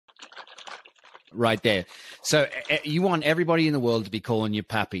right there. So you want everybody in the world to be calling you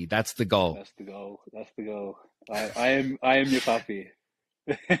Papi. That's the goal. That's the goal. That's the goal. I am your puppy.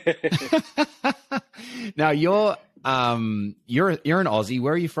 Now you're an Aussie.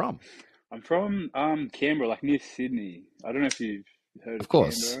 Where are you from? I'm from Canberra, like near Sydney. I don't know if you've heard of Of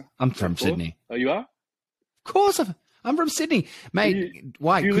course. Canberra. I'm from Sydney. Oh, you are? Of course. I'm from Sydney. Mate,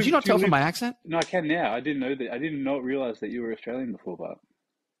 why? Could you not tell from my accent? No, I can now. I didn't know that. I did not realize that you were Australian before, but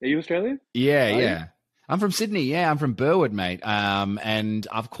are you Australian? Yeah. I'm from Sydney. Yeah, I'm from Burwood, mate. And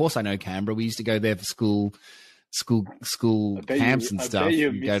of course I know Canberra. We used to go there for school camps and stuff.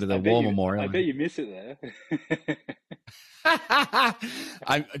 You go to the War Memorial. I bet you miss it there.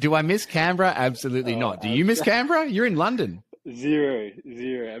 Do I miss Canberra? Absolutely not. Do you miss Canberra? You're in London. Zero.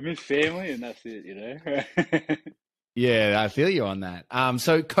 I miss family, and that's it. You know. Yeah, I feel you on that.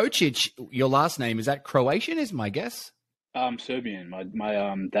 So Kocic, your last name, is that Croatian? Is my guess? Serbian.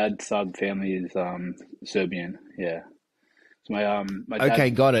 My dad's side family is Serbian. Yeah. So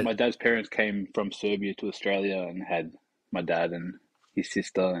got it. My dad's parents came from Serbia to Australia and had my dad and his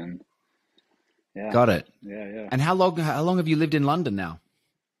sister, and yeah. Got it. Yeah. And how long have you lived in London now?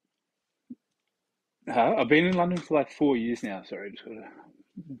 I've been in London for like 4 years now. Sorry, just gotta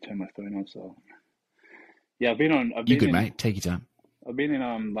turn my phone on. So yeah, mate. Take your time. I've been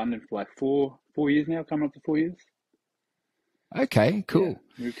in London for like four years now, coming up to 4 years. Okay, cool.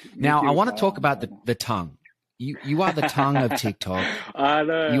 Yeah, now I want to talk about the tongue. You are the tongue of TikTok. I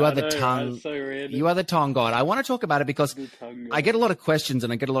know. You are the tongue. So random. You are the tongue god. I want to talk about it because I get a lot of questions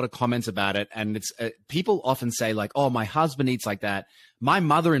and I get a lot of comments about it. And it's people often say like, "Oh, my husband eats like that." My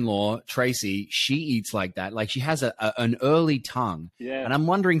mother-in-law Tracy, she eats like that. Like she has an early tongue. Yeah. And I'm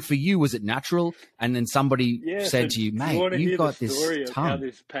wondering for you, was it natural? And then somebody said to you, "Mate, you've got this story tongue." Of how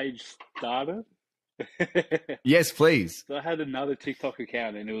this page started? Yes, please. So I had another TikTok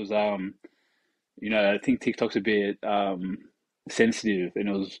account, and it was I think TikTok's a bit sensitive, and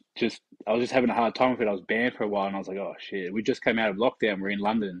I was just having a hard time with it. I was banned for a while, and I was like, oh shit. We just came out of lockdown. We're in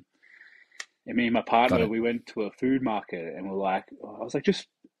London, and me and my partner, we went to a food market, and we're like, it was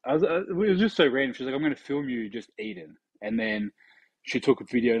just so random. She was like, I'm going to film you just eating, and then she took a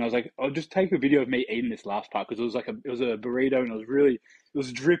video, and I was like, I'll just take a video of me eating this last part, because it was a burrito, and it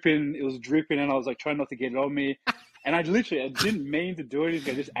was dripping, and I was like trying not to get it on me, and I didn't mean to do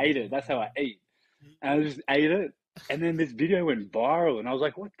anything. I just ate it. That's how I eat. And I just ate it, and then this video went viral, and I was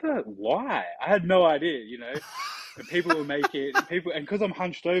like, why? I had no idea, and people will make it, and because I'm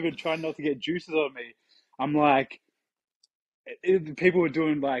hunched over and trying not to get juices on me, I'm like, people were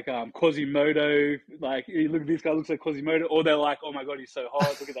doing like Quasimodo, like, look, this guy looks like Quasimodo, or they're like, oh my God, he's so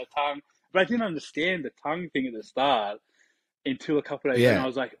hot, look at that tongue. But I didn't understand the tongue thing at the start until a couple of days, and I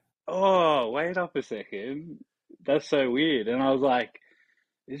was like, oh, wait up a second, that's so weird. And I was like,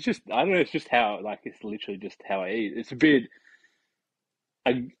 it's just, I don't know, it's just how, like, it's literally just how I eat. It's a bit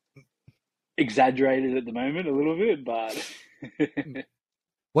exaggerated at the moment, a little bit, but...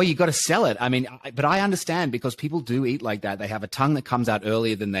 Well, you got to sell it. I mean, but I understand, because people do eat like that. They have a tongue that comes out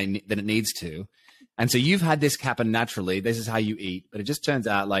earlier than it needs to. And so you've had this happen naturally. This is how you eat. But it just turns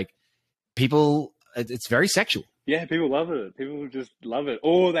out like people, it's very sexual. Yeah, people love it. People just love it.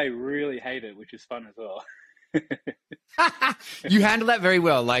 Or they really hate it, which is fun as well. You handle that very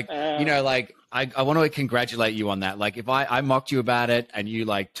well. Like, I want to congratulate you on that. Like, if I mocked you about it and you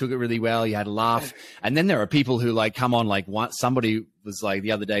like took it really well, you had a laugh. And then there are people who like come on, like somebody was like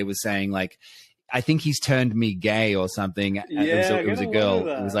the other day was saying like, I think he's turned me gay or something. Yeah, it was a girl.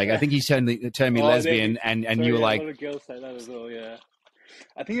 It was like, I think he's turned me lesbian. And you were like, a lot of girls say that as well. Yeah.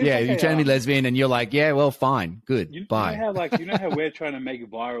 I think you turned me lesbian, and you're like, yeah, well, fine, good, bye. You know how we're trying to make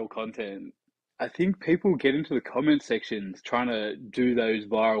viral content. I think people get into the comment sections trying to do those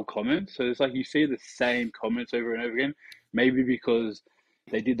viral comments. So it's like you see the same comments over and over again. Maybe because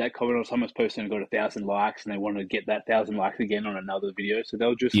they did that comment on someone's post and got 1,000 likes, and they want to get that 1,000 likes again on another video. So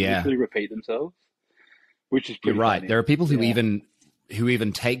they'll just literally repeat themselves, which is pretty funny. There are people who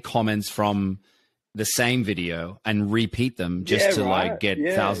even take comments from the same video and repeat them just to like get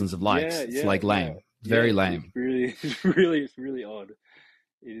thousands of likes. It's like lame. Very lame. It's really odd.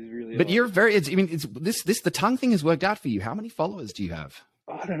 It is really But odd. you're very, the tongue thing has worked out for you. How many followers do you have?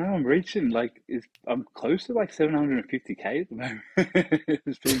 I don't know. I'm reaching I'm close to like 750K at the moment.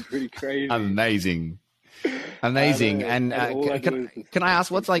 It's been pretty crazy. Amazing. And can I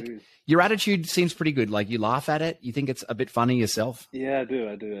ask, what's like, your attitude seems pretty good. Like, you laugh at it. You think it's a bit funny yourself? Yeah, I do.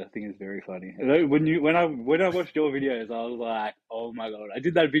 I think it's very funny. When I watched your videos, I was like, oh my God. I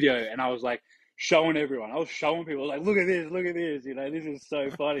did that video and I was like, showing everyone. I was showing people, like, look at this, this is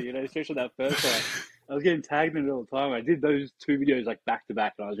so funny, especially that first one. I was getting tagged in it all the time. I did those two videos like back to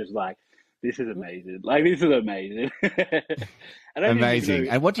back, and I was just like, this is amazing. Like, this is amazing. I don't Amazing. even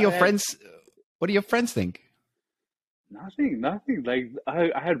know, And what do your friends think? nothing. Like,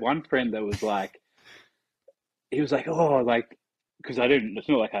 I had one friend that was like, he was like, oh, like, because it's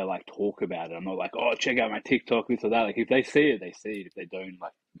not like I like talk about it. I'm not like, oh, check out my TikTok, this or that. Like, if they see it, they see it. If they don't,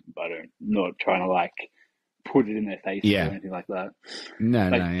 like, not trying to like put it in their faces or anything like that.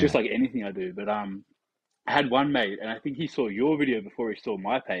 Like, just like anything I do. But I had one mate, and I think he saw your video before he saw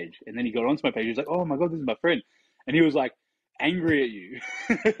my page, and then he got onto my page. He was like, "Oh my God, this is my friend," and he was like angry at you.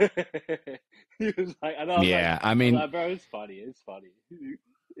 He was like, and I was like, I mean, bro, it's funny. It's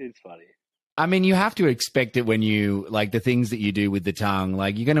funny. I mean, you have to expect it when you like the things that you do with the tongue.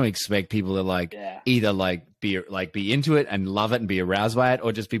 Like, you're going to expect people to like either like be into it and love it and be aroused by it,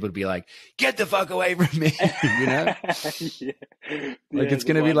 or just people to be like, "Get the fuck away from me," you know? Like, it's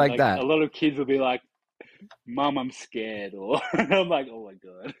going to be like that. A lot of kids will be like, "Mom, I'm scared," or I'm like, "Oh my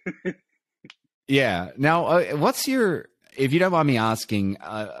God." Yeah. Now, if you don't mind me asking,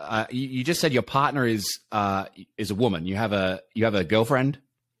 you just said your partner is a woman. You have a girlfriend?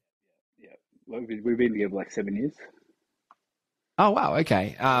 We've been together like 7 years. Oh, wow.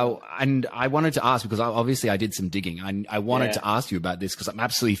 Okay. And I wanted to ask, because obviously I did some digging. I wanted to ask you about this because I'm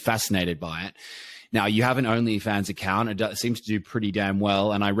absolutely fascinated by it. Now, you have an OnlyFans account. It seems to do pretty damn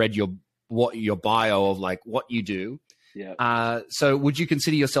well. And I read your bio of like what you do. Yeah. So would you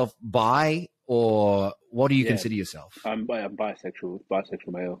consider yourself bi, or what do you consider yourself? I'm bisexual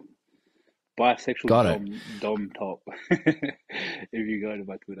male. Bisexual Dom top. If you go to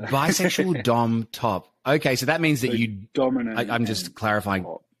my Twitter. Bisexual Dom top. Okay, so that means that you dominant. I'm just clarifying.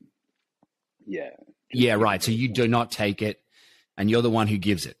 Top. Yeah. Yeah, right. So you do not take it, and you're the one who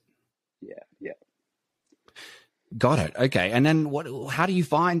gives it. Yeah. Got it. Okay. And then how do you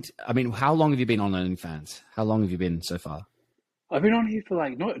find? I mean, how long have you been on OnlyFans? How long have you been so far? I've been on here for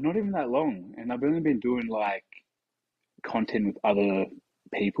like not even that long, and I've only been doing like content with other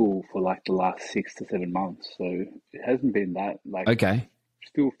people for like the last 6 to 7 months, so it hasn't been that like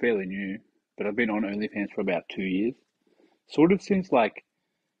still fairly new. But I've been on OnlyFans for about 2 years, sort of since like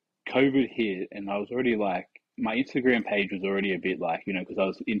COVID hit, and I was already like my Instagram page was already a bit like, you know, because I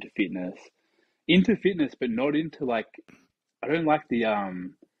was into fitness, but not into like, I don't like the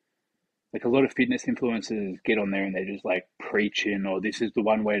like a lot of fitness influencers get on there and they're just like preaching, or this is the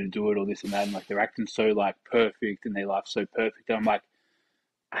one way to do it, or this and that, and like they're acting so like perfect and their life's so perfect. And I'm like,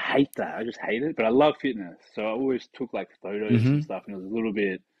 I hate that. I just hate it. But I love fitness, so I always took like photos and stuff, and it was a little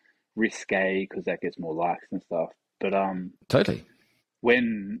bit risque because that gets more likes and stuff. But totally.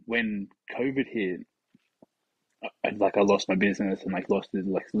 When COVID hit, I lost my business and like lost the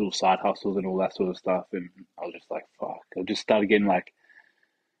like little side hustles and all that sort of stuff, and I was just like, fuck. I just started getting like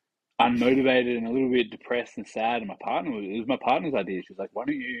unmotivated and a little bit depressed and sad. And it was my partner's idea. She was like, "Why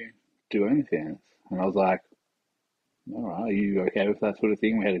don't you do OnlyFans?" And I was like, "All right, are you okay with that sort of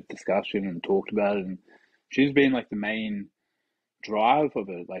thing?" We had a discussion and talked about it, and she's been like the main drive of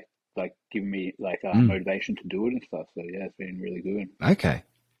it, like giving me like motivation to do it and stuff. So yeah, it's been really good. Okay.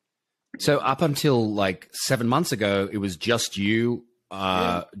 So up until like 7 months ago, it was just you,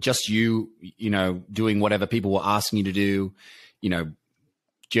 you know, doing whatever people were asking you to do, you know,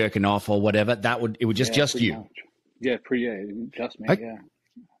 jerking off or whatever. It would just you. Much. Yeah, just me. Okay. Yeah,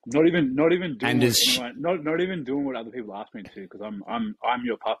 not even doing not even doing what other people ask me to, because I'm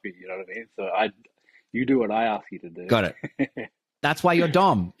your puppy. You know what I mean? So you do what I ask you to do. Got it. That's why you're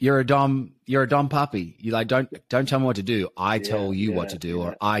Dom. You're a Dom puppy. You like don't tell me what to do. I tell you what to do,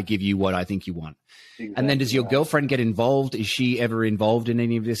 or I give you what I think you want. Exactly. And then does your girlfriend get involved? Is she ever involved in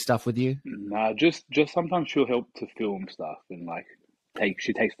any of this stuff with you? Nah, just sometimes she'll help to film stuff and like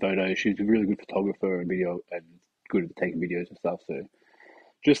she takes photos. She's a really good photographer and good at taking videos and stuff. So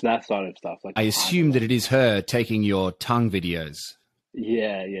just that side of stuff. Like, I assume that it is her taking your tongue videos.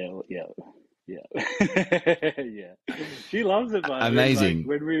 Yeah. Yeah, she loves it, man. Amazing.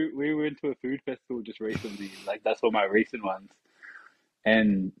 When we went to a food festival just recently, like that's one of my recent ones,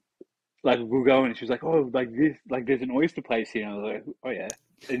 and like we'll go and she's like, "Oh, like this, like there's an oyster place here." And I was like, "Oh yeah,"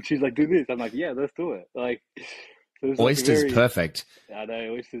 and she's like, "Do this." I'm like, "Yeah, let's do it." Like, so oysters, like perfect. I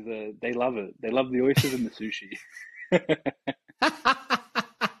know oysters they love it. They love the oysters and the sushi.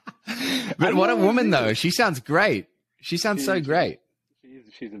 But what a woman, though. She sounds great. She sounds so great.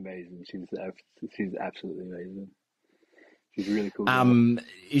 She's amazing. She's absolutely amazing. She's really cool.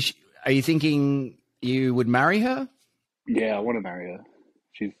 Are you thinking you would marry her? Yeah, I want to marry her.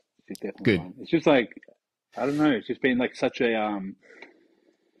 She's definitely good. Fun. It's just like, I don't know. It's just been like such a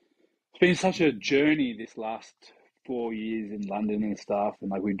journey this last 4 years in London and stuff,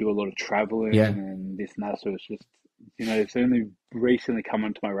 and like we do a lot of traveling and this and that. So it's just you know, it's only recently come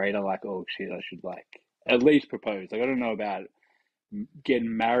onto my radar, like, oh shit, I should like at least propose. Like, I don't know about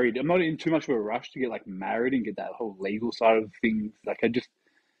getting married. I'm not in too much of a rush to get like married and get that whole legal side of things. Like, I just,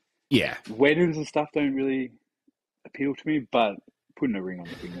 Yeah. weddings and stuff don't really appeal to me, but putting a ring on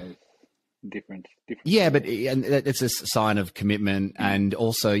the finger is different. Yeah, but and it's a sign of commitment. And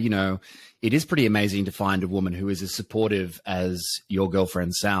also, you know, it is pretty amazing to find a woman who is as supportive as your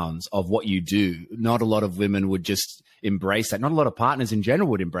girlfriend sounds of what you do. Not a lot of women would just embrace that. Not a lot of partners in general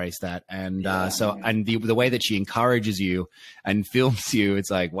would embrace that. And and the way that she encourages you and films you,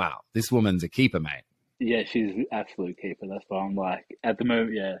 it's like, wow, this woman's a keeper, mate. Yeah, she's an absolute keeper. That's why I'm like, at the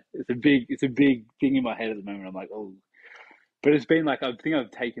moment, yeah, it's a big thing in my head at the moment. I'm like, oh, but it's been like, I think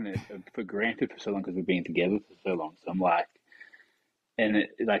I've taken it for granted for so long because we've been together for so long. So I'm like, and it,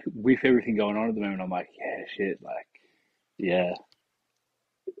 like with everything going on at the moment, I'm like, yeah, shit, like, yeah.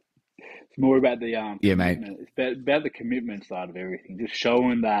 It's more about the Yeah, mate. It's about the commitment side of everything. Just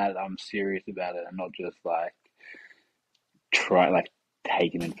showing that I'm serious about it and not just like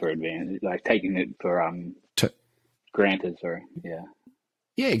taking it for advantage, like taking it for granted. Sorry, yeah.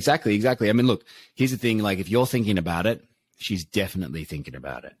 Yeah, exactly. I mean, look, here's the thing. Like, if you're thinking about it, she's definitely thinking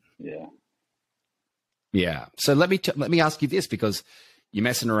about it. Yeah. Yeah. So let me ask you this, because you're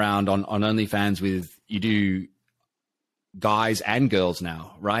messing around on OnlyFans you do guys and girls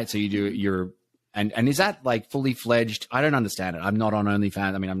now, right? So and is that like fully fledged? I don't understand it. I'm not on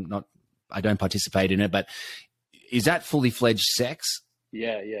OnlyFans. I mean, I don't participate in it, but is that fully fledged sex?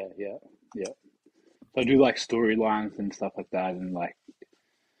 Yeah. So I do like storylines and stuff like that, and like,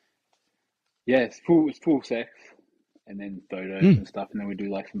 yeah, it's full sex, and then photos and stuff, and then we do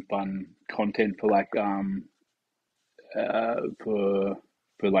like some fun content for like for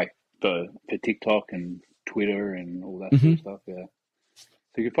TikTok and Twitter and all that sort of stuff. Yeah,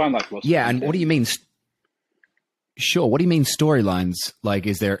 so you can find like lots. Yeah, of and what do you mean? Sure. What do you mean storylines? Like,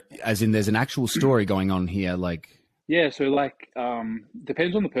 is there, as in, there's an actual story going on here? Like, yeah, so like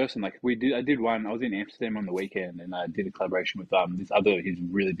depends on the person. Like I did one. I was in Amsterdam on the weekend, and I did a collaboration with he's a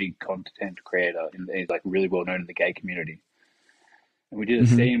really big content creator, and he's like really well known in the gay community. And we did a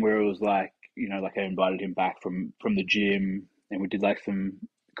scene where it was like, you know, like I invited him back from the gym, and we did like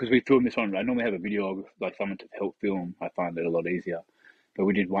because we filmed this on. I normally have a video, like someone to help film. I find it a lot easier, but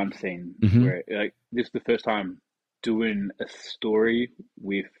we did one scene where like this is the first time doing a story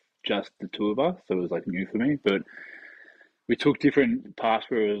with just the two of us, so it was like new for me, but we took different parts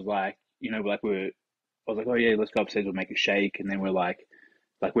where it was like, you know, like I was like, oh yeah, let's go upstairs, we'll make a shake. And then we're like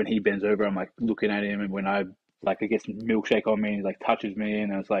when he bends over, I'm like looking at him. And when I get some milkshake on me, he like touches me,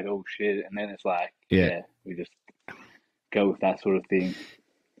 and it's like, oh shit. And then it's like, yeah, we just go with that sort of thing.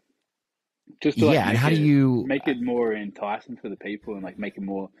 Just to, like, and how do you make it more enticing for the people, and like make it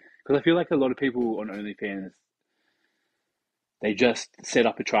more, because I feel like a lot of people on OnlyFans, they just set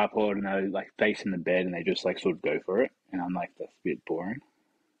up a tripod and they're like facing the bed and they just like sort of go for it. And I'm like, that's a bit boring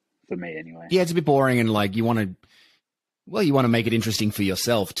for me anyway. Yeah, it's a bit boring, and like you want to make it interesting for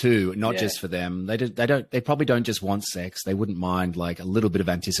yourself too, not just for them. They probably don't just want sex. They wouldn't mind like a little bit of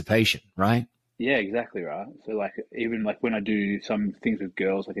anticipation, right? Yeah, exactly right. So like even like when I do some things with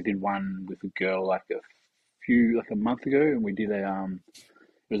girls, like I did one with a girl like a month ago, and we did it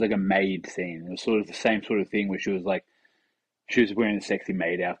was like a maid scene. It was sort of the same sort of thing where she was wearing a sexy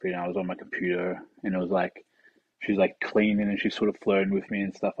maid outfit, and I was on my computer, and it was like she was like cleaning, and she's sort of flirting with me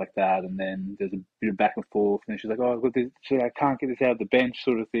and stuff like that. And then there's a bit of back and forth, and she's like, "Oh, I've got this, I can't get this out of the bench,"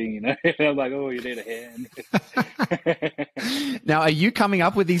 sort of thing, you know. And I'm like, "Oh, you need a hand." Now, are you coming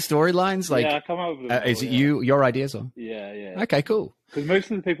up with these storylines? Like, yeah, I come up with them. Is it your ideas? Or? Yeah. Okay, cool. Because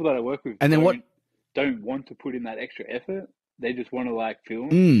most of the people that I work with, and then don't want to put in that extra effort. They just want to like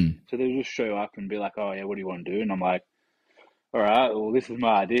film, so they'll just show up and be like, "Oh yeah, what do you want to do?" And I'm like, all right, well, this is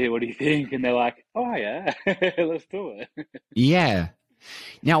my idea. What do you think? And they're like, oh, yeah, let's do it. Yeah.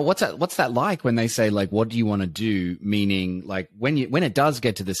 Now, what's that like when they say, like, what do you want to do? Meaning, like, when it does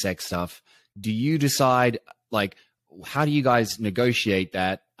get to the sex stuff, do you decide, like, how do you guys negotiate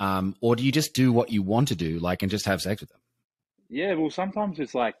that? Or do you just do what you want to do, like, and just have sex with them? Yeah, well, sometimes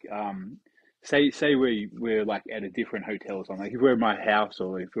it's like, say we're like at a different hotel or something. Like if we're at my house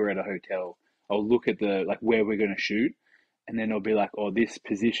or if we're at a hotel, I'll look at the, like, where we're going to shoot. And then it'll be like, oh, this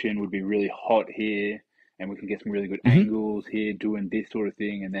position would be really hot here, and we can get some really good angles here doing this sort of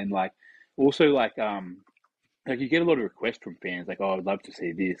thing. And then like, also like you get a lot of requests from fans, like, oh, I'd love to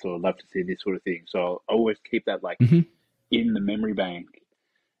see this, or I'd love to see this sort of thing. So I always keep that like in the memory bank.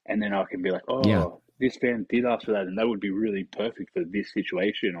 And then I can be like, oh, this fan did ask for that, and that would be really perfect for this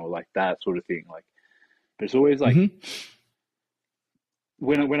situation, or like that sort of thing. Like, but it's always like,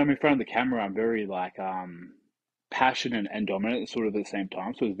 when I'm in front of the camera, I'm very like, passionate and dominant sort of at the same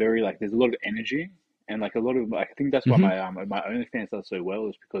time. So it's very like there's a lot of energy and like a lot of like, I think that's why Hmm. my OnlyFans does so well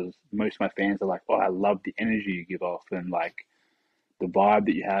is because most of my fans are like, oh, I love the energy you give off and like the vibe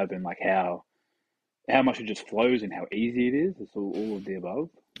that you have and like how much it just flows and how easy it is. It's all of the above.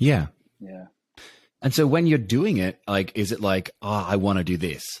 Yeah. Yeah. And so when you're doing it, like, is it like, oh, I want to do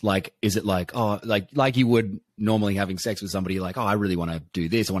this? Like, is it like, oh, like you would normally having sex with somebody, like, oh, I really want to do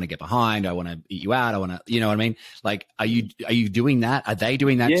this. I want to get behind. I want to eat you out. I want to, you know what I mean? Like, are you doing that? Are they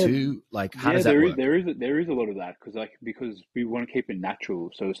doing that Yeah, too? Like, how yeah, does that work? there is a lot of that because we want to keep it natural.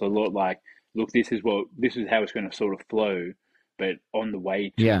 So it's a lot like, look, this is how it's going to sort of flow, but on the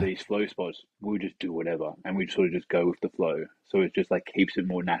way to Yeah. these flow spots, we'll just do whatever, and we sort of just go with the flow. So it just like keeps it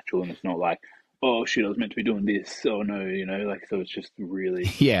more natural, and it's not like, oh shit, I was meant to be doing this. Oh no, like so it's just really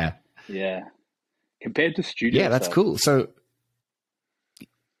Yeah. yeah. Compared to studio Yeah. That's stuff, cool. So,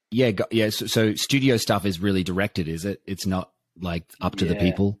 yeah. Yeah. So studio stuff is really directed, is it? It's not like up to the yeah.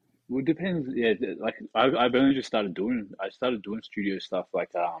 people. Well, it depends. Yeah, like I've only just I started doing studio stuff like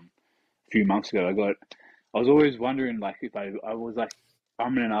a few months ago. I was always wondering like if I was like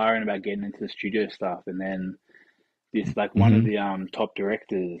I'm in an iron about getting into the studio stuff, and then this like one of Hmm. the top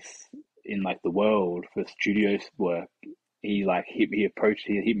directors in like the world for studio work, he like he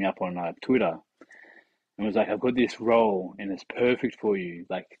hit me up on Twitter and was like, I've got this role and it's perfect for you.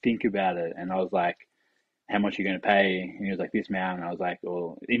 Like think about it. And I was like, how much are you going to pay? And he was like, this amount. And I was like,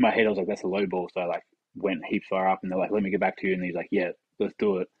 well, in my head I was like, that's a low ball. So I like went heaps far up, and they're like, let me get back to you. And he's like, yeah, let's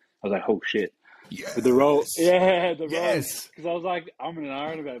do it. I was like, oh shit. But the role, Yes. yeah, the role, Yes. because I was like, I'm in an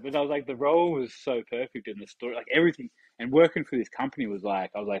iron about it, but I was like, the role was so perfect in the story, like everything. And working for this company was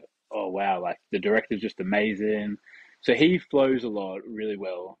like, I was like, oh wow, like the director's just amazing. So he flows a lot really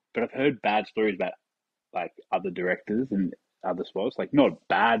well. But I've heard bad stories about like other directors and other spots, like not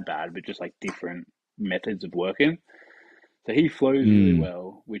bad, but just like different methods of working. So he flows really Mm.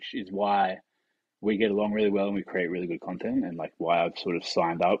 well, which is why we get along really well and we create really good content, and like why I've sort of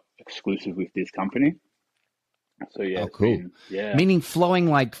signed up exclusive with this company. So yeah, Oh, it's cool. been yeah, Meaning flowing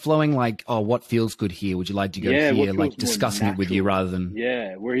like, oh, what feels good here? Would you like to go yeah. What here? feels Like more discussing it with you natural? rather than,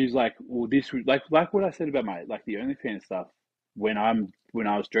 Yeah, where he's like, well, this like what I said about my like the OnlyFans stuff. When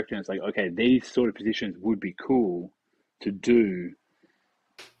I was directing, it's like okay, these sort of positions would be cool to do,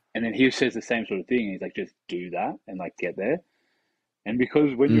 and then he says the same sort of thing. He's like, just do that and like get there. And because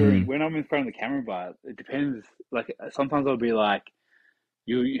mm, when I'm in front of the camera, but it depends. Like sometimes I'll be like.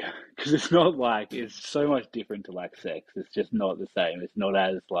 You because it's not like it's so much different to like sex. It's just not the same. It's not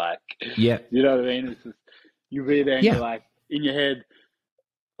as like yeah, you know what I mean. It's just you be there and you're yeah, like in your head,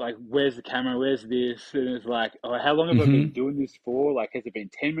 like where's the camera? Where's this? And it's like, oh, how long have I been hmm, doing this for? Like, has it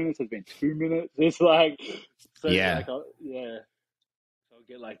been 10 minutes? Has it been 2 minutes? It's like so yeah. like yeah. So I'll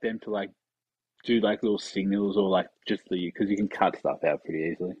get like them to like do like little signals or like just because you can cut stuff out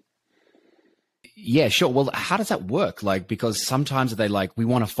pretty easily. Yeah, sure. Well, how does that work? Like, because sometimes they like, we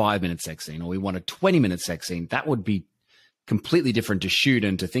want a 5 minute sex scene or we want a 20 minute sex scene. That would be completely different to shoot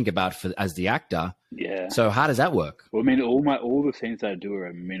and to think about for as the actor. Yeah. So how does that work? Well, I mean, all the scenes I do are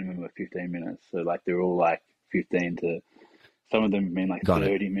a minimum of 15 minutes. So like they're all like 15 to some of them mean like Got it.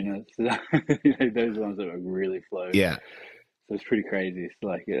 30 minutes. Those ones that are really flow. Yeah. So it's pretty crazy. It's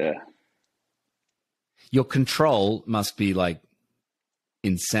like yeah, Your control must be like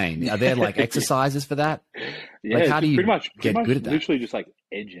insane. Are there like exercises for that? yeah. Like, It's how do just you pretty get much, good at that? literally just like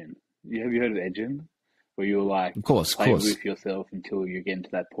edging. Have you heard of edging? Where you'll like Of play course. with yourself until you get to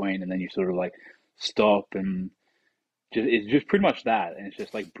that point, and then you sort of like stop and it's just pretty much that, and it's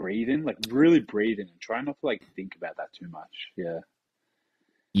just like breathing, like really breathing, and try not to like think about that too much. Yeah.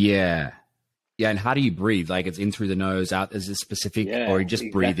 Yeah. Yeah. And how do you breathe? Like it's in through the nose, out. Is it specific or are Yeah, you just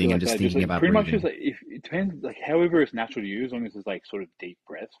exactly breathing and like just that. Just thinking like about pretty much just breathing? like if it depends like however it's natural to you, as long as it's like sort of deep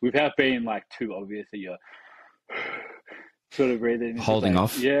breaths without being like too obvious that you're sort of breathing. It's just Holding like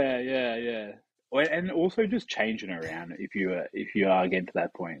off? yeah. And also just changing around if you are getting to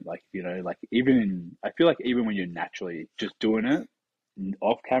that point, like like I feel like even when you're naturally just doing it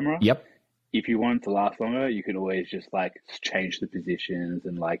off camera, Yep. if you want it to last longer, you can always just like change the positions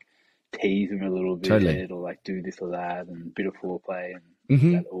and like tease them a little Totally. bit or like do this or that and a bit of foreplay, and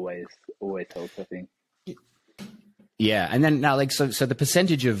Hmm. that always helps, I think. Yeah. And then now, like, so the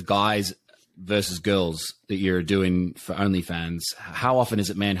percentage of guys versus girls that you're doing for OnlyFans, how often is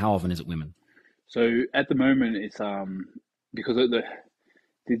it men? How often is it women? So at the moment, it's because of the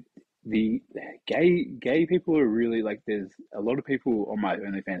the gay people are really like there's a lot of people on my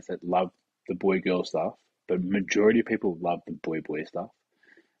OnlyFans that love the boy girl stuff, but majority of people love the boy stuff,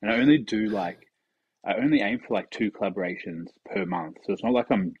 and I only do like I only aim for like 2 collaborations per month. So it's not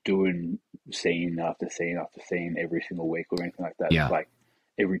like I'm doing scene after scene after scene every single week or anything like that. Yeah. It's like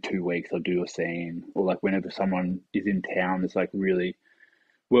every 2 weeks I'll do a scene, or like whenever someone is in town that's like really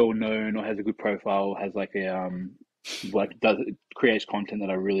well known or has a good profile, has like a like does creates content that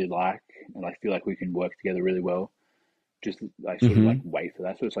I really like and I feel like we can work together really well. Just like sort of like wait for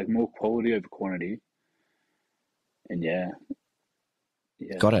that. So it's like more quality over quantity. And yeah.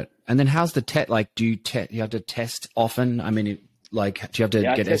 Got it. And then how's the test? Like, do you have to test often? I mean, do you have to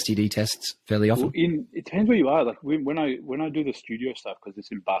get STD tests fairly often? Well, it depends where you are. Like when I do the studio stuff, because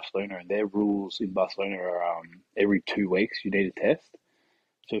it's in Barcelona, and their rules in Barcelona are every 2 weeks you need a test.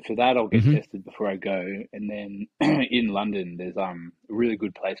 So for that, I'll get tested before I go. And then in London, there's a really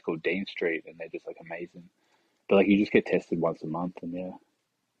good place called Dean Street, and they're just like amazing. But like you just get tested once a month, and yeah,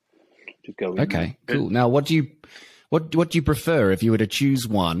 just go in. Okay, cool. Now, what do you prefer if you were to choose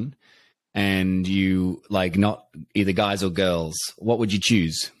one, and you like not either guys or girls? What would you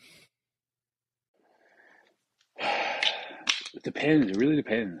choose? It depends. It really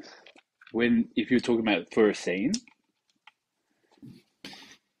depends. If you're talking about for a scene.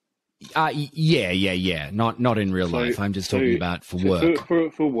 Yeah. Not in real life. I'm just talking about for work.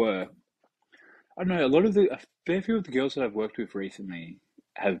 For work, I don't know. A fair few of the girls that I've worked with recently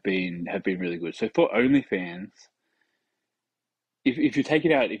have been really good. So for OnlyFans, if you take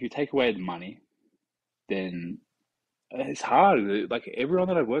it out, if you take away the money, then it's hard. Like everyone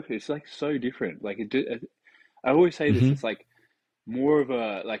that I've worked with, it's like so different. Like I always say this. It's like more of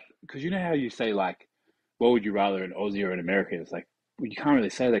a like because you know how you say like, what would you rather, an Aussie or an American? It's like you can't really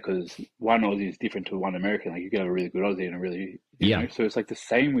say that because one Aussie is different to one American. Like you could have a really good Aussie and a really you know. So it's like the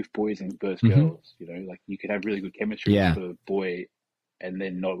same with boys and versus girls. You know, like you could have really good chemistry with a boy, and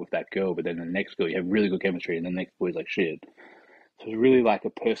then not with that girl. But then the next girl, you have really good chemistry, and the next boy's like shit. So it's really like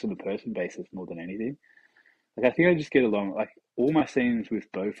a person-to-person basis more than anything. Like I think I just get along. Like all my scenes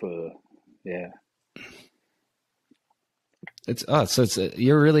with both are, yeah.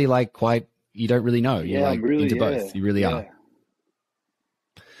 You're really like quite. You don't really know. You're like I'm really into both. You really are.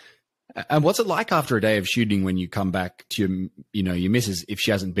 And what's it like after a day of shooting when you come back to your missus if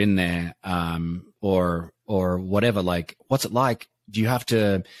she hasn't been there, or whatever? Like, what's it like? Do you have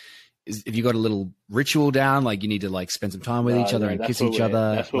to? Have you got a little ritual down? Like you need to like spend some time with each other and kiss each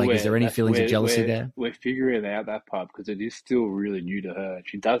other. Like, is there any feelings of jealousy there? We're figuring out that part because it is still really new to her.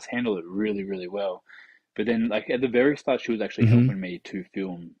 She does handle it really, really well. But then, like at the very start, she was actually helping me to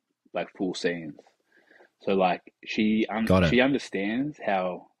film like full scenes. So like she understands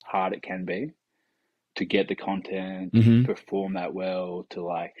how hard it can be to get the content, to perform that well, to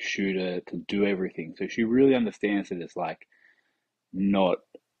like shoot it, to do everything. So she really understands that it's like not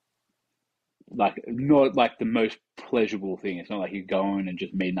like the most pleasurable thing. It's not like you're going and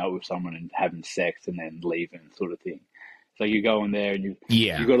just meeting up with someone and having sex and then leaving sort of thing. It's like you go in there and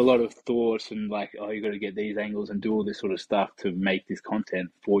you've got a lot of thoughts and like, oh, you got to get these angles and do all this sort of stuff to make this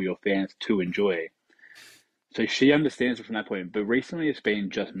content for your fans to enjoy. So she understands it from that point. But recently it's been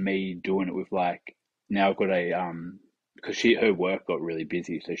just me doing it with like, now I've got because her work got really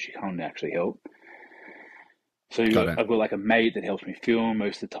busy, so she can't actually help. So I've got like a mate that helps me film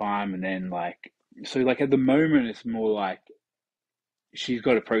most of the time. And then like, so like at the moment it's more like she's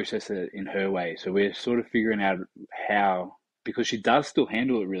got to process it in her way. So we're sort of figuring out how, because she does still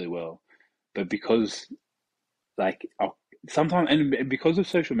handle it really well, but because like sometimes, and because of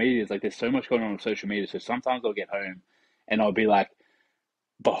social media, it's like there's so much going on social media. So sometimes I'll get home and I'll be like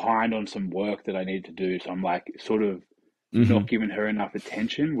behind on some work that I need to do. So I'm like sort of not giving her enough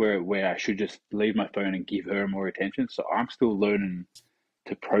attention where I should just leave my phone and give her more attention. So I'm still learning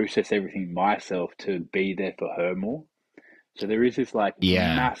to process everything myself to be there for her more. So there is this like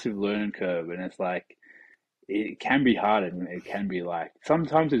massive learning curve, and it's like it can be hard, and it can be like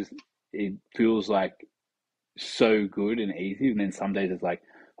sometimes it feels like so good and easy, and then some days it's like,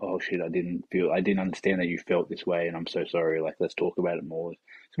 oh shit, I didn't understand that you felt this way, and I'm so sorry. Like, let's talk about it more.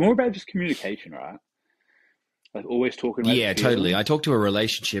 It's more about just communication, right? Like always talking about. Yeah, totally. I talked to a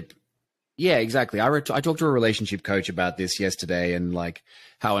relationship. Yeah, exactly. I talked to a relationship coach about this yesterday, and like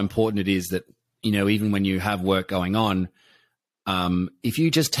how important it is that, even when you have work going on, if you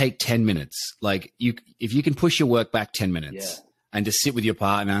just take 10 minutes, like if you can push your work back 10 minutes and just sit with your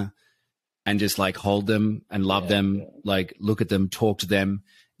partner and just like hold them and love them, like look at them, talk to them,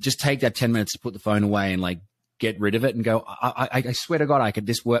 just take that 10 minutes to put the phone away and like get rid of it and go, I swear to God,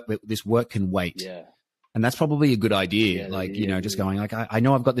 this work can wait. Yeah. And that's probably a good idea. Just going like, I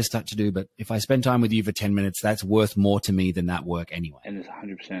know I've got this stuff to do, but if I spend time with you for 10 minutes, that's worth more to me than that work anyway. And it's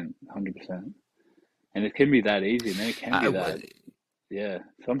 100%. And it can be that easy, and then it can be that. Yeah.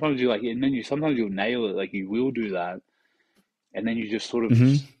 Sometimes you like, and then sometimes you'll nail it. Like you will do that. And then you just sort of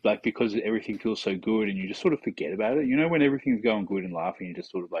Hmm. like, because everything feels so good and you just sort of forget about it. You know, when everything's going good and laughing, you're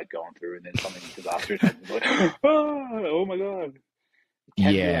just sort of like going through and then something disastrous happens. Like, oh my God. It can be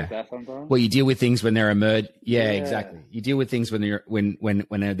like Yeah. that sometimes. Well, you deal with things when they're Yeah, Yeah. exactly. You deal with things when they're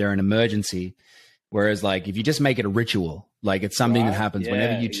an emergency. Whereas, like, if you just make it a ritual, like it's something that Right? happens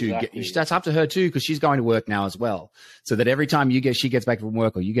whenever Yeah, you two get, exactly. that's up to her too, because she's going to work now as well. So that every time she gets back from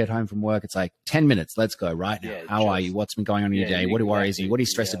work or you get home from work, it's like 10 minutes. Let's go right now. Yeah, How are you? What's been going on in your day? What worries you? What are you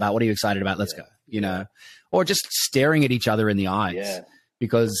stressed about? What are you excited about? Let's go, you know, or just staring at each other in the eyes. Yeah.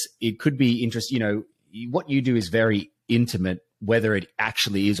 Because it could be interesting. You know, what you do is very intimate, whether it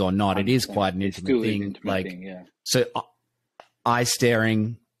actually is or not. It is quite an intimate thing. So eye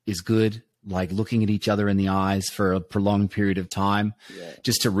staring is good. Like looking at each other in the eyes for a prolonged period of time,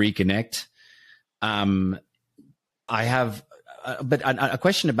 just to reconnect. I have, but a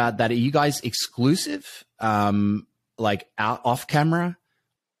question about that. Are you guys exclusive, like off camera,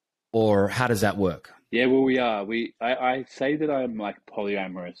 or how does that work? Yeah, well, we are. I say that I'm like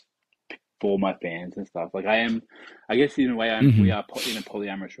polyamorous for my fans and stuff. Like I am, I guess in a way we are in a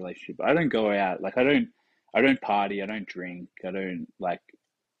polyamorous relationship. But I don't go out. Like I don't party. I don't drink. I don't like.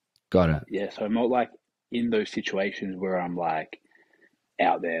 Got it. Yeah, so I'm not like in those situations where I'm like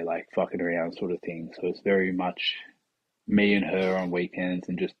out there like fucking around sort of thing. So it's very much me and her on weekends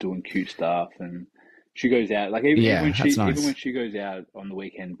and just doing cute stuff. And she goes out like even when she goes out on the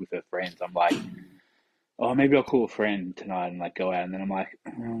weekend with her friends, I'm like, oh, maybe I'll call a friend tonight and like go out. And then I'm like,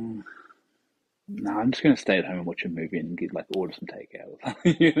 no, I'm just gonna stay at home and watch a movie and get like order some takeout.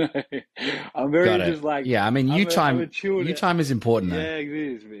 You know, I'm very just like I mean, you time is important. Yeah, it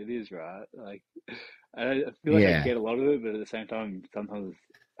is. It is right. Like I feel like I get a lot of it, but at the same time, sometimes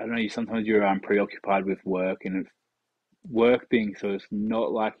I don't know. Sometimes you're preoccupied with work and work things, so it's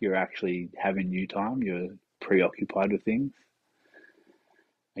not like you're actually having you time. You're preoccupied with things.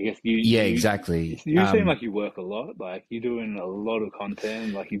 I guess exactly. You seem like you work a lot. Like you're doing a lot of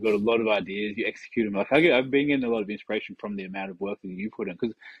content. Like you've got a lot of ideas. You execute them. Like I've been getting a lot of inspiration from the amount of work that you put in.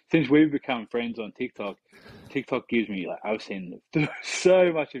 Because since we've become friends on TikTok, TikTok gives me like I've seen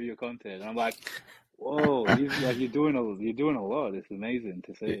so much of your content. And I'm like, whoa, you're doing a lot. It's amazing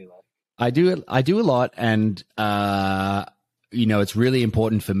to see. Like I do a lot, and you know, it's really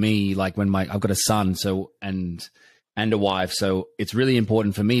important for me. Like when I've got a son, so and a wife, so it's really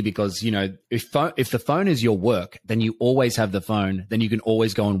important for me because, you know, if the phone is your work, then you always have the phone, then you can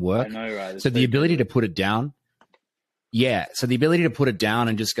always go and work. I know, right? So the ability to put it down, so the ability to put it down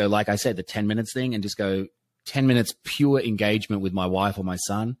and just go, like I said, the 10 minutes thing, and just go 10 minutes pure engagement with my wife or my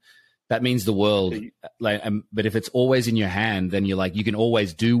son, that means the world. But if it's always in your hand, then you're like, you can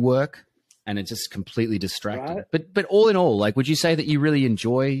always do work, and it's just completely distracting. Right. But all in all, like, would you say that you really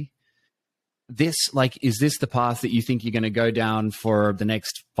enjoy this? Like, is this the path that you think you're going to go down for the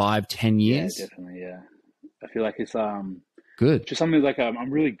next 5-10 years? Yeah, definitely. Yeah, I feel like it's good. Just something like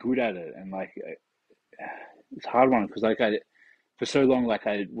I'm really good at it, and like it's a hard one because like for so long, like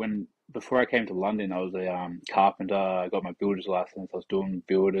before I came to London, I was a carpenter. I got my builder's license. I was doing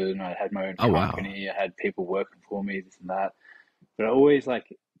building. I had my own company. Wow. I had people working for me, this and that. But I always like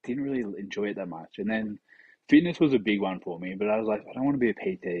didn't really enjoy it that much. And then fitness was a big one for me. But I was like, I don't want to be a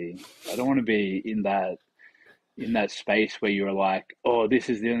PT. I don't want to be in that space where you're like, oh, this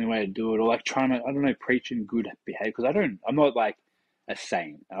is the only way to do it, or like trying to, I don't know, preaching good behavior. Because I'm not like a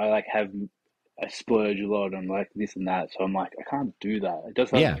saint. I splurge a lot on like this and that. So I'm like, I can't do that. It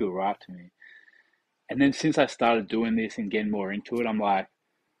doesn't feel right to me. And then since I started doing this and getting more into it, I'm like,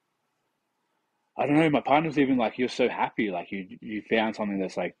 I don't know, my partner's even like, you're so happy, like you found something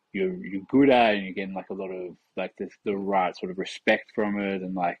that's like you're good at, and you're getting like a lot of like the right sort of respect from it,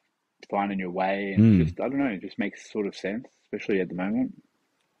 and like finding your way, and just I don't know, it just makes sort of sense, especially at the moment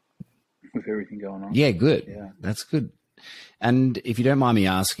with everything going on. Yeah, good. Yeah, that's good. And if you don't mind me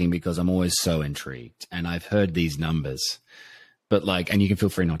asking, because I'm always so intrigued, and I've heard these numbers, but like, and you can feel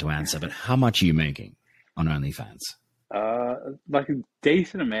free not to answer, but how much are you making on OnlyFans? Like a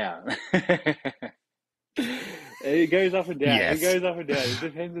decent amount. It goes up and down. Yes. It goes up and down. It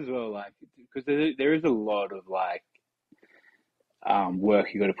depends as well, like, because there is a lot of like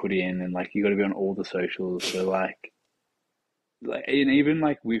work you got to put in, and like you got to be on all the socials. So like, and even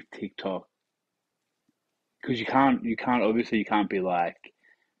like with TikTok, because you can't be like,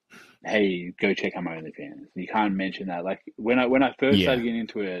 hey, go check out my OnlyFans. You can't mention that. Like when I first started getting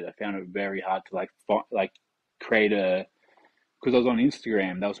into it, I found it very hard to like create because I was on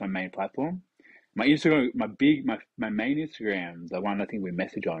Instagram. That was my main platform. My Instagram, my main Instagram, the one I think we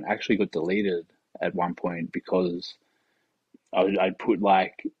message on, actually got deleted at one point because I'd put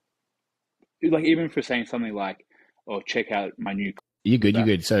like even for saying something like, "Oh, check out my new." You're good. You're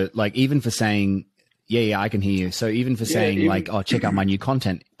good. So like, even for saying, yeah, I can hear you. So even for saying like, "Oh, check out my new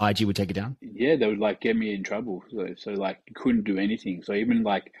content," IG would take it down. Yeah, they would like get me in trouble. So like, you couldn't do anything. So even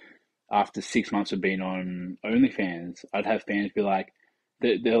like after 6 months of being on OnlyFans, I'd have fans be like,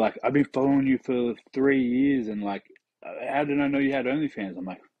 they're like, "I've been following you for 3 years, and like, how did I know you had OnlyFans?" I'm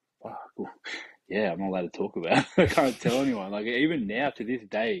like, "Fuck, well, yeah, I'm not allowed to talk about it. I can't tell anyone." Like even now to this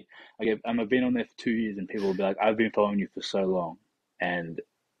day, I've been on there for 2 years, and people will be like, "I've been following you for so long, and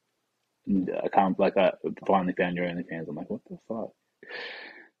I can't like I finally found your OnlyFans." I'm like, "What the fuck?"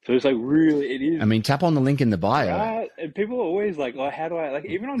 So it's like really, it is. I mean, tap on the link in the bio. Right? And people are always like, "Oh, how do I like?"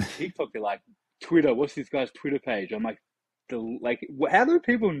 Even on TikTok, they're like, "Twitter, what's this guy's Twitter page?" I'm like, how do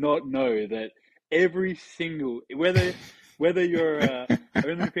people not know that every single whether you're a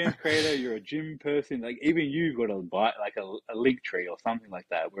OnlyFans creator, you're a gym person, like even you've got to buy like a link tree or something like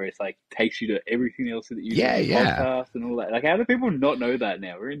that, where it's like takes you to everything else that you do, podcast and all that. Like, how do people not know that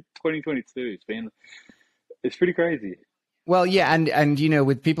now? We're in 2022. It's pretty crazy. Well, yeah, and you know,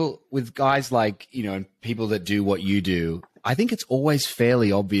 with guys like, you know, people that do what you do, I think it's always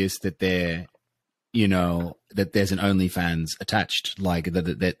fairly obvious that they're, you know, that there's an OnlyFans attached, like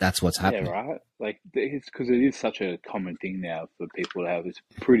that's what's happening. Yeah, right. Like it's because it is such a common thing now for people to have this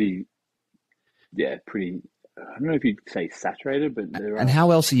pretty. I don't know if you'd say saturated, but there are. And how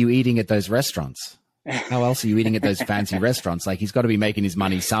else are you eating at those restaurants? How else are you eating at those fancy restaurants? Like, he's got to be making his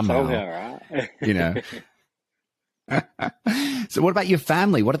money somehow. Right? You know. So what about your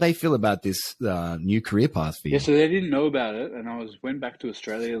family? What do they feel about this new career path for you? Yeah, so they didn't know about it, and went back to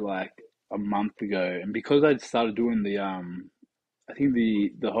Australia like a month ago, and because I'd started doing the I think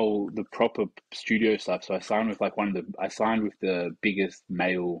the proper studio stuff. So I signed with like I signed with the biggest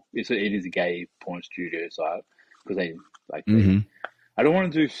male. It is a gay porn studio site because they like. Mm-hmm. I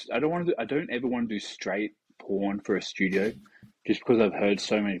don't ever want to do straight porn for a studio, just because I've heard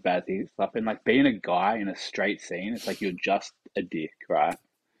so many bad things stuff. And like being a guy in a straight scene, it's like you're just a dick, right?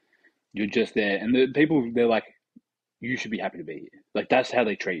 You're just there, and the people, they're like, you should be happy to be here. Like that's how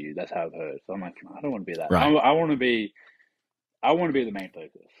they treat you. That's how I've heard. So I'm like, I don't want to be that. Right. I want to be the main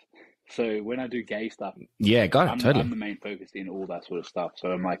focus. So when I do gay stuff, yeah, got it. Totally. I'm the main focus in all that sort of stuff. So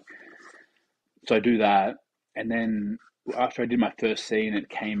I'm like, so I do that, and then after I did my first scene, it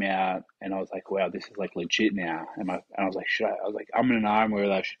came out, and I was like, wow, this is like legit now. And I was like, I'm in an arm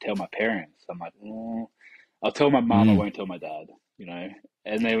where I should tell my parents. I'm like, I'll tell my mom. I won't tell my dad. You know.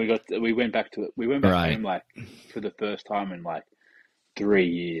 And then we went back right. home like for the first time in like 3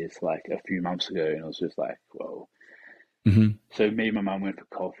 years, like a few months ago, and it was just like, whoa. Mm-hmm. So me and my mum went for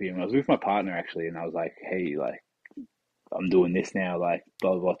coffee, and I was with my partner actually, and I was like, hey, like, I'm doing this now, like,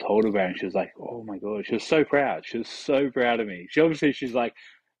 blah, blah, blah. Told her about it, and she was like, oh my God. She was so proud. She was so proud of me. She's like,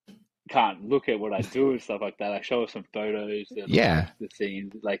 can't look at what I do and stuff like that. I show her some photos, the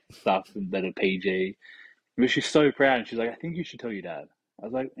scenes, like stuff that are PG. But she's so proud, and she's like, I think you should tell your dad. I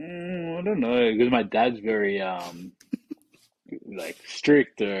was like, I don't know, because my dad's very, like,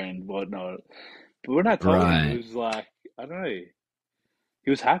 stricter and whatnot. But when I told him, it was like, I don't know. He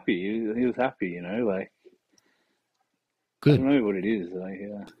was happy. He was happy, you know, like, good. I don't know what it is, like,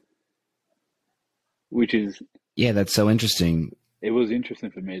 which is... Yeah, that's so interesting. It was interesting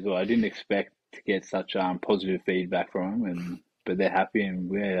for me as well. I didn't expect to get such positive feedback from them, but they're happy,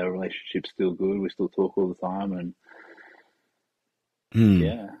 and our relationship's still good. We still talk all the time, and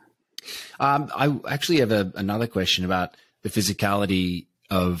yeah. I actually have another question about the physicality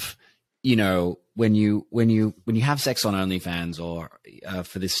of, you know, when you have sex on OnlyFans or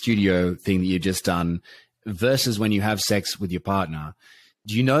for this studio thing that you've just done versus when you have sex with your partner.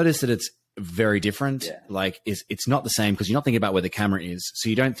 Do you notice that it's very different? Yeah. Like it's not the same because you're not thinking about where the camera is, so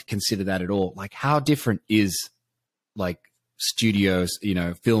you don't consider that at all. Like, how different is like studios, you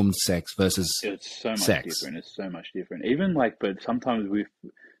know, filmed sex versus it's so much sex? different. It's so much different. Even like, but sometimes with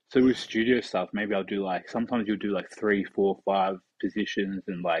studio stuff, maybe I'll do like, sometimes you'll do like 3, 4, 5 positions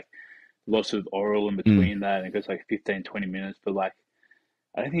and like lots of oral in between that, and it goes like 15, 20 minutes. But like,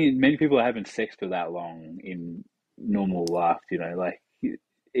 I don't think many people are having sex for that long in normal life, you know, like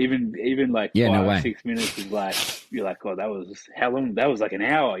even like 5, 6 minutes is like, you're like, oh, that was how long? That was like an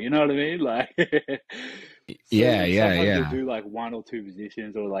hour, you know what I mean? Like, yeah. You'll do like 1 or 2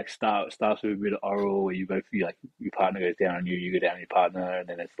 positions, or like starts with a bit of oral, where you go for like your partner goes down on you, you go down on your partner, and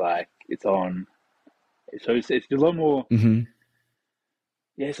then it's like it's on. So it's a lot more. Mm-hmm.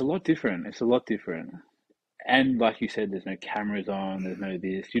 Yeah, it's a lot different. It's a lot different. And like you said, there's no cameras on, there's no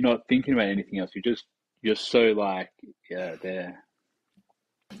this. You're not thinking about anything else. You're so like, yeah, there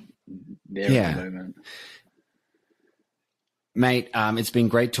in the moment. Mate, it's been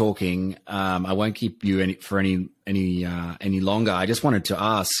great talking. I won't keep you any longer. I just wanted to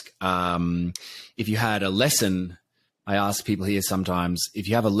ask if you had a lesson. I ask people here sometimes if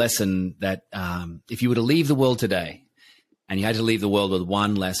you have a lesson that if you were to leave the world today and you had to leave the world with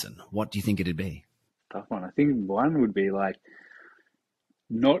one lesson, what do you think it'd be? Tough one. I think one would be like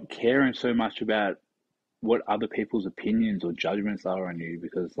not caring so much about what other people's opinions or judgments are on you,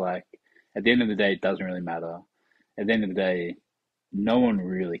 because like at the end of the day, it doesn't really matter. At the end of the day, no one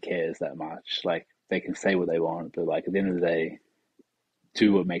really cares that much. Like they can say what they want, but like at the end of the day,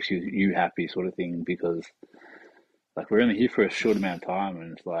 do what makes you happy, sort of thing. Because like we're only here for a short amount of time,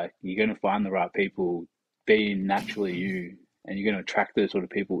 and it's like you're going to find the right people being naturally you, and you're going to attract those sort of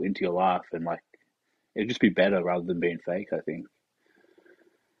people into your life, and like it'd just be better rather than being fake, I think.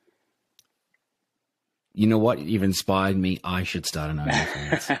 You know what? You've inspired me. I should start an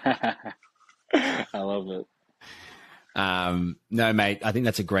OnlyFans. I love it. No, mate, I think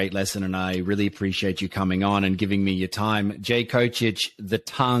that's a great lesson, and I really appreciate you coming on and giving me your time. Jkokic, the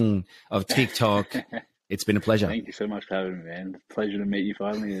tongue of TikTok. It's been a pleasure. Thank you so much for having me, man. Pleasure to meet you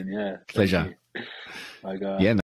finally, and yeah. Pleasure. Bye, guys. Yeah,